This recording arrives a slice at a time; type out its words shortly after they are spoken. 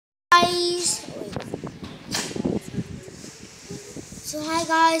So hi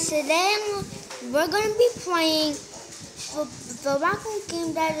guys, today we're gonna be playing the Roblox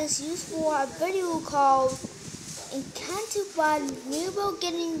game that is used for a video called Encounter by Marble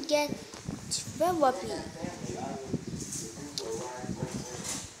Get Developing.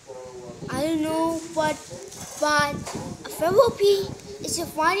 I don't know, but Therapy is a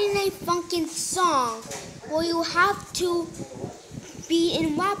Friday Night Funkin' song where you have to be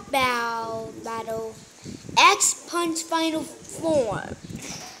in rap battle X Punch Final Form.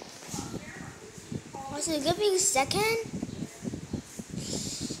 Also, give me a second.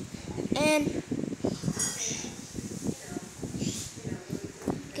 And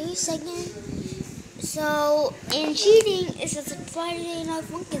give me a second. So, in cheating is a Friday Night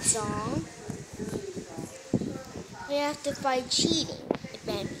Funkin' song. We have to fight cheating.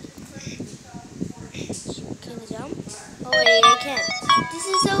 Can I jump? Oh wait, I can't. This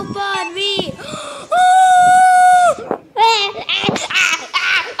is so fun.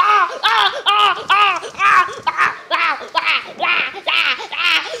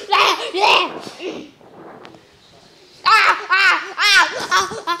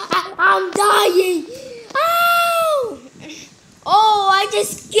 I'm dying. Oh, I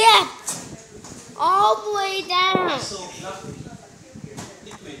just skipped all the way down.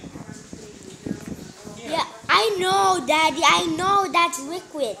 Yeah, I know, Daddy. I know that's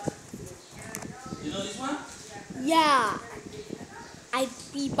liquid. You know this one? Yeah, I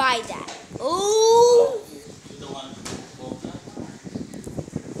be by that. Oh. The one.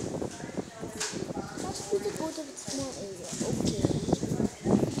 Let's put the boat of a small area. Okay.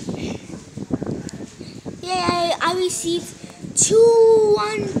 Yeah, I received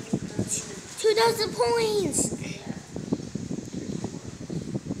 2,000 points.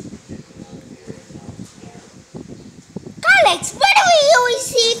 Alex, where do we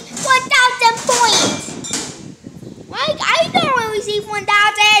receive 1,000 points? Like, I know we received 1,000,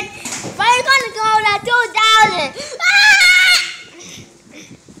 but I'm gonna go to 2,000.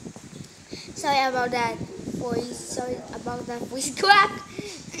 Sorry about that, boys. Sorry about that voice crack.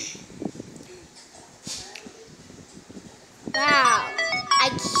 Wow, I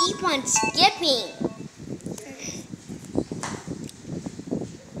keep on skipping.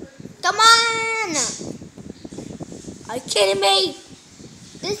 Come on! Are you kidding me?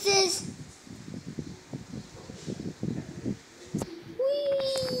 This is...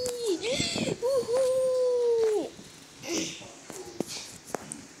 Whee! Woohoo!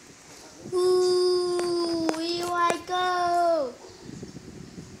 Ooh, where do I go?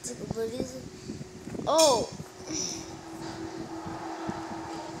 What is it? Oh.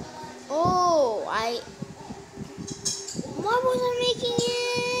 Oh, why was I making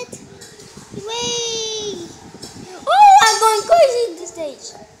it? Wait. Oh, I'm going crazy in this stage.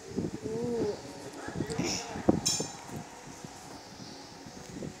 Ooh.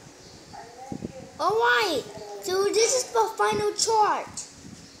 Alright, so this is the final chart.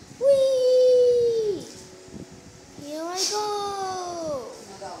 Whee! Here I go.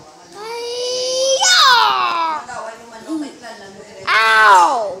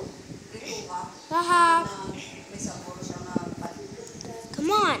 Ow! Haha.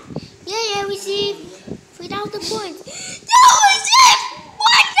 Come on. Yeah, we see 3,000 points. That was it!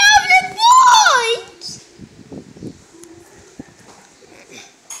 1,000 points!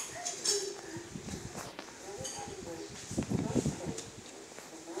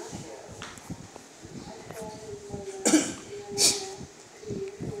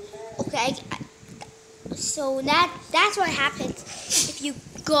 Okay, so that's what happens if you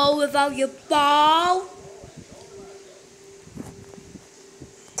go without your ball.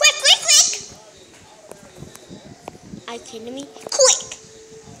 Are you kidding me? Quick!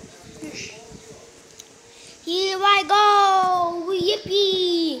 Here I go!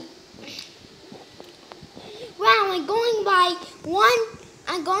 Yippee! Wow, I'm going by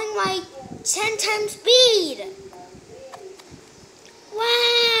 10 times speed.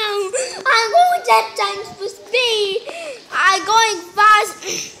 Wow! I'm going 10 times the speed. I'm going fast.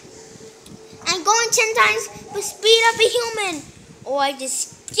 I'm going 10 times the speed of a human. Oh, I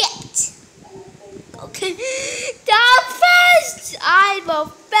just skipped. Okay, the fast! I'm the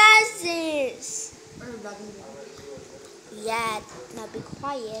fastest! Yeah, now be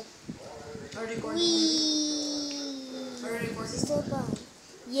quiet.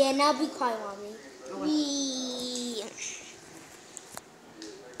 Yeah, now be quiet, Mommy. Wee.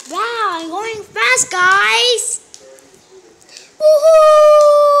 Wow, I'm going fast, guys!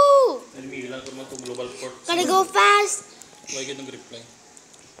 Woohoo! Gotta go fast.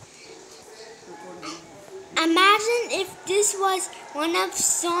 Imagine if this was one of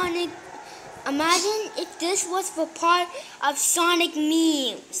Sonic Imagine if this was for part of Sonic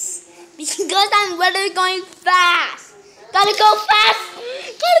memes. Because I'm literally going fast. Gotta go fast.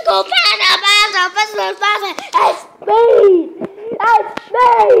 Gotta go faster, faster, faster, faster. At speed. At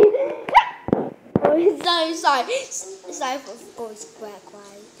speed. Oh, sorry. Sorry for going quiet,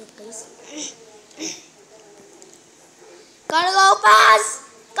 please. Gotta go fast.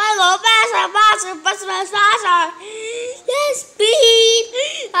 Gotta go faster, faster, faster, faster. Yes, speed.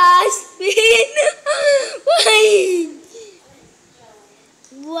 Speed. Wait.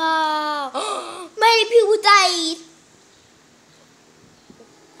 Wow. Many people died.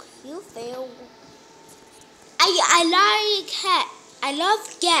 You failed. I love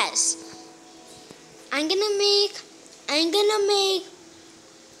gas. I'm gonna make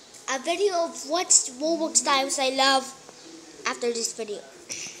a video of what Roblox times I love after this video.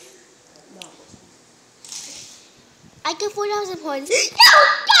 I get 4,000 points. You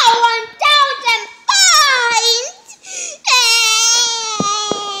got 1,000 points!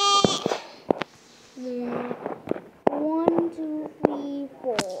 1, 2, 3,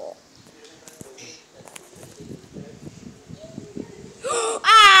 4.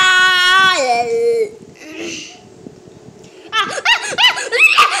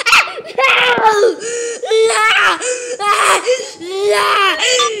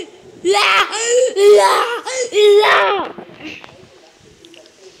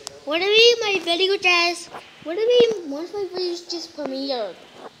 What do you mean my video just? What do you mean once my video just premiered?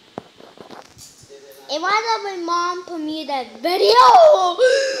 It was that my mom premiered that video.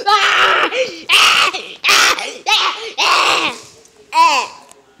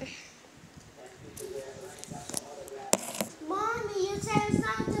 Mommy, you said it's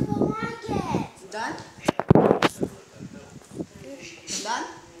not the market. Done? Done?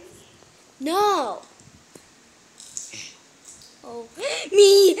 No. Oh,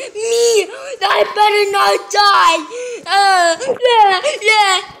 me, I better not die.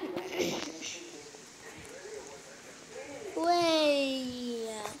 Wait.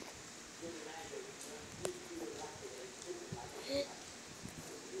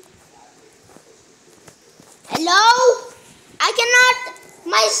 Hello? I cannot.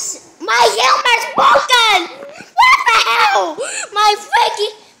 My humor's broken. What the hell? My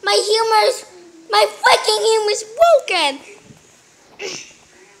freaking humor's broken.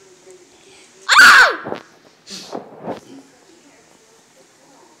 Ah!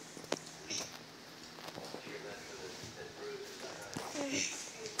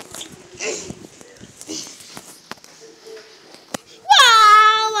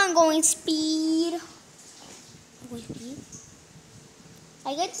 Wow, I'm going speed.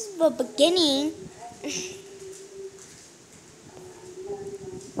 I guess this is the beginning.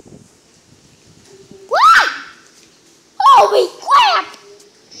 What? Holy crap!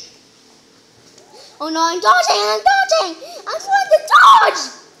 Oh no, I'm dodging! I'm trying to dodge!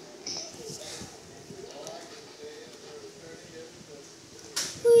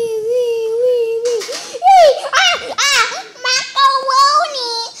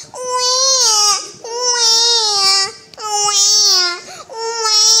 Macaroni!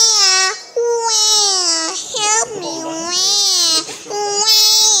 Help me!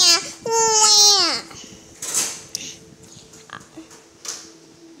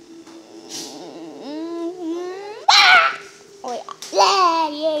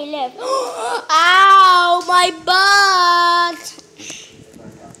 Yay, left. Ow, my butt.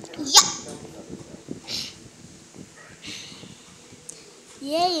 Yeah.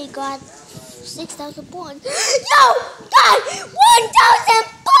 Yeah, you got 6,000 points. No, got 1,000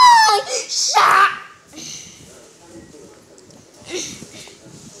 points. Shot.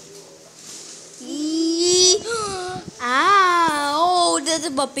 Ow, that's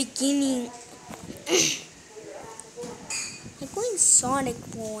the beginning. I'm going Sonic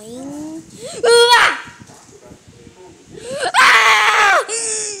Boing.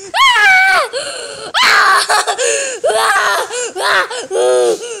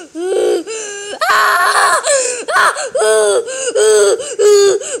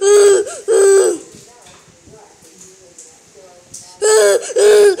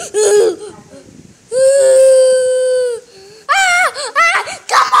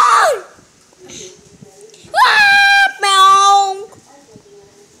 Come on!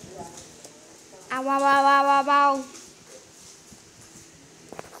 Wow.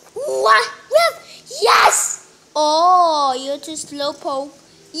 What? Yes! Oh, you're too slow poke.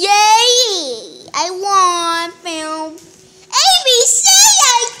 Yay! I won, film. ABC,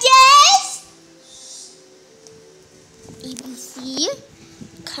 I guess. ABC,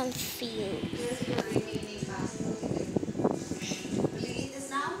 confused. Will you eat this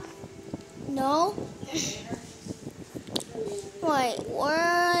now? No. Wait,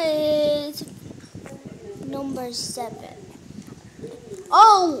 where is number 7?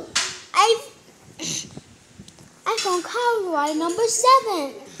 Oh, I found copyright number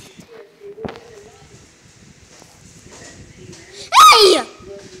 7. Hey!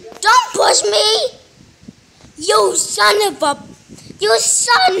 Don't push me! You son of a... You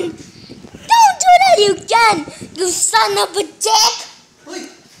son! Don't do that again! You son of a dick! Uy!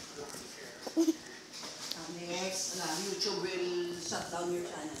 Next, YouTube will shut down your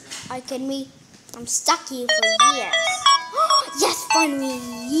channel. I'm stuck here for years. Yes,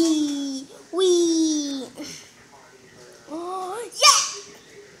 finally! Wee! Oh, yeah!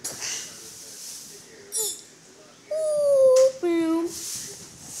 Ooh, boom.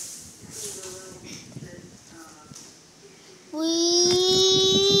 Wee!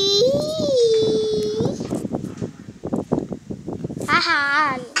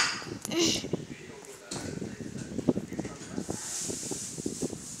 Haha!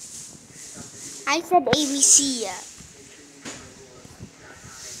 I said ABC.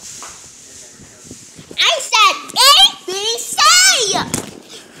 I said ABC!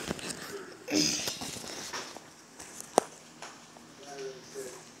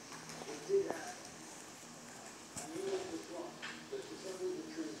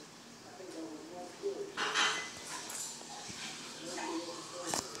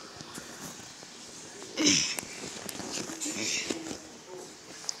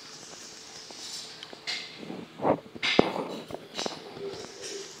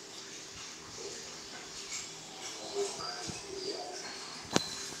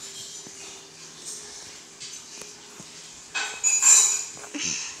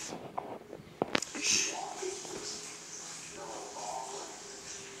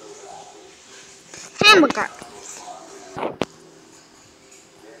 Hamburger.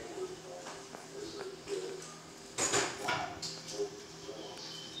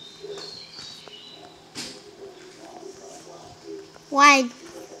 Why?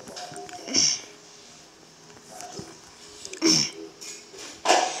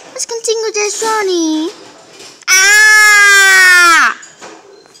 Let's continue this journey. Ah!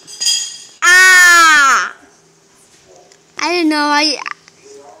 Ah! I don't know.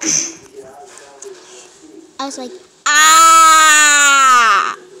 I was like,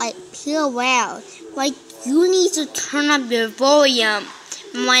 ah! Like, pure well. Like, you need to turn up your volume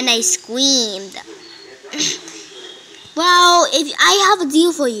when I screamed. Well, if I have a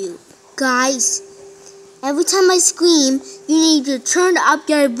deal for you, guys. Every time I scream, you need to turn up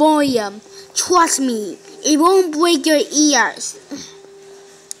your volume. Trust me, it won't break your ears.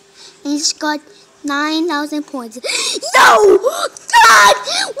 And it's got 9,000 points. No! God!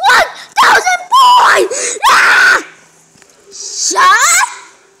 1,000 points! Ah! Shut!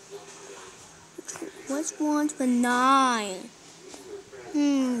 Which one's for 9?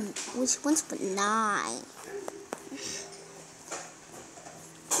 Which one's for 9?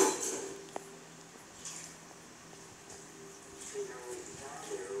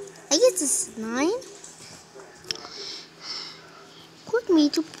 I guess this is 9. Put me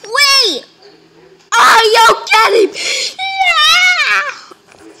to play! Are you kidding? Yeah!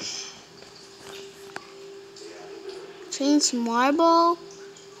 Change marble.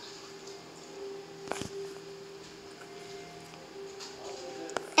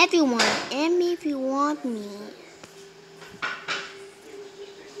 Everyone, add me if you want me.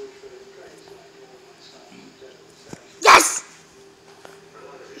 Yes!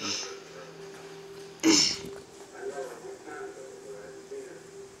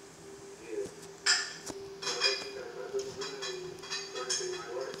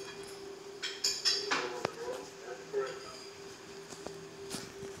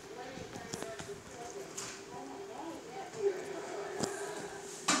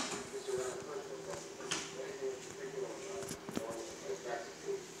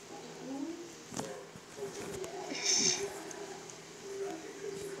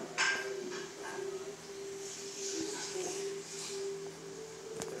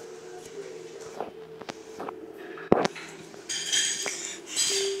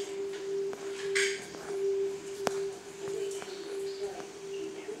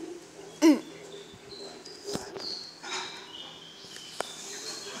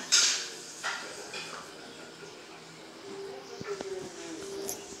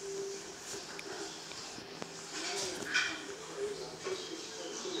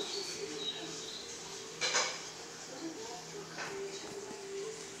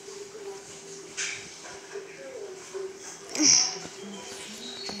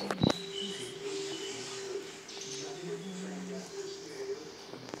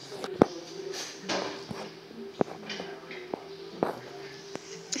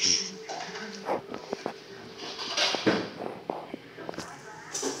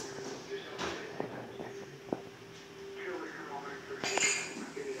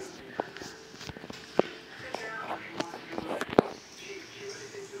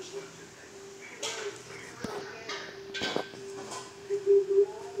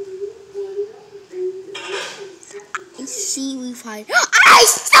 I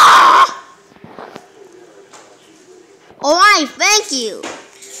saw! Alright, thank you.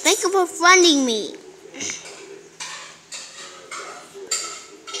 Thank you for funding me.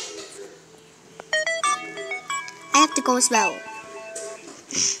 I have to go slow.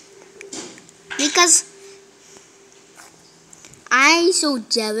 Because I'm so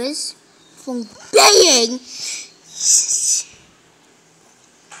jealous from being.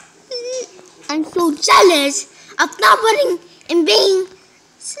 I'm so jealous of not running and being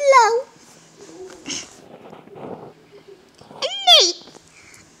slow.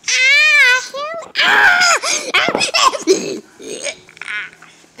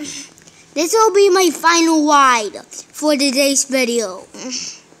 This will be my final ride for today's video.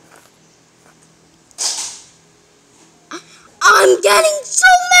 I'm getting so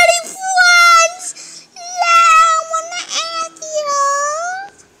many friends! I wanna add you.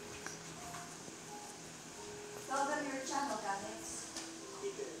 Tell them your channel, guys.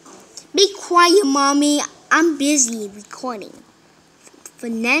 Be quiet, mommy. I'm busy recording.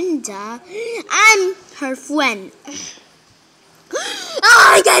 Fernanda, I'm her friend.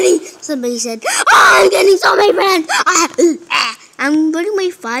 Somebody said, I'm getting so many friends. I'm letting my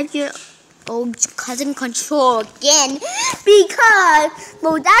 5-year-old cousin control again because,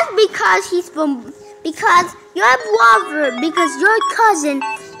 well, that's because because your brother, because your cousin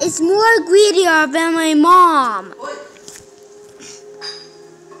is more greedier than my mom.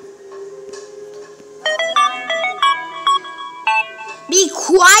 Be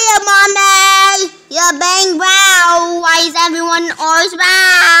quiet, mommy! You're being loud. Why is everyone always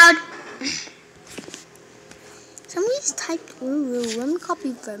loud? Somebody just typed ooh. Let me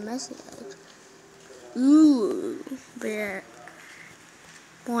copy their message. Ooh, but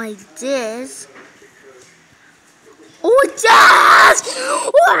like this. Oh, yes!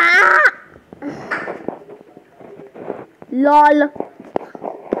 Lol.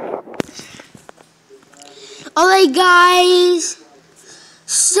 Alright, guys.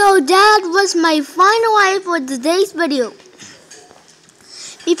 So that was my final ride for today's video.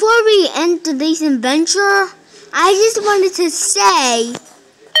 Before we end today's adventure, I just wanted to say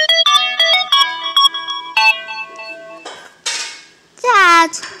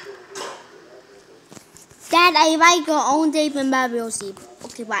that I like your own Dave and Mario.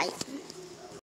 Okay, bye.